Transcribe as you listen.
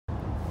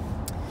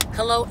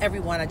Hello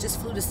everyone, I just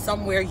flew to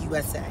Somewhere,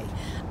 USA.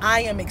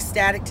 I am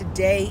ecstatic.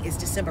 Today is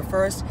December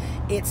 1st.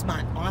 It's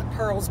my Aunt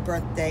Pearl's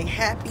birthday.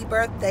 Happy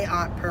birthday,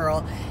 Aunt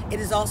Pearl.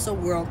 It is also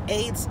World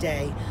AIDS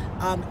Day.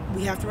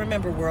 We have to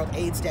remember World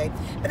AIDS Day.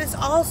 But it's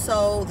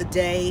also the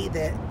day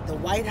that the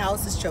White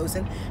House has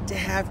chosen to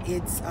have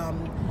its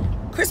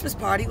Christmas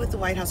party with the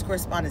White House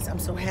correspondents. I'm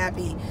so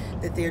happy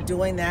that they're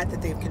doing that,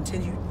 that they've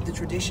continued the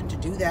tradition to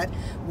do that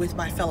with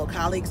my fellow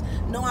colleagues.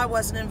 No, I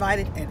wasn't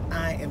invited, and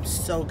I am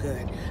so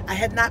good. I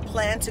had not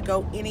planned to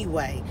go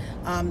anyway.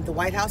 The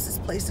White House has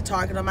placed a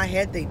target on my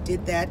head. They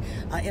did that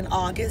in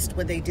August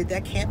when they did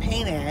that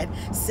campaign ad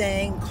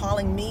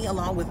calling me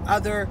along with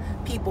other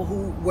people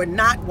who were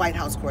not White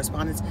House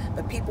correspondents,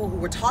 but people who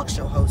were talk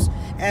show hosts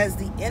as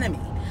the enemy.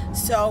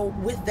 So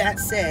with that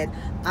said,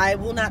 I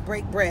will not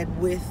break bread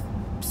with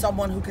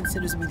someone who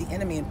considers me the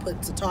enemy and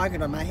puts a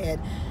target on my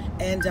head.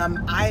 And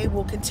I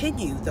will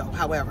continue, though,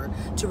 however,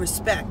 to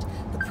respect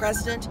the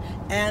president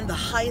and the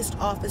highest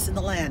office in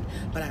the land.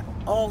 But I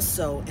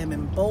also am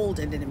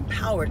emboldened and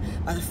empowered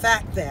by the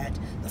fact that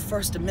the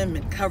First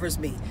Amendment covers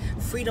me.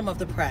 Freedom of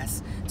the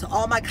press. To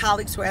all my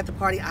colleagues who are at the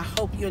party, I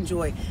hope you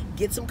enjoy.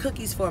 Get some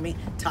cookies for me.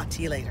 Talk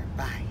to you later.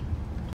 Bye.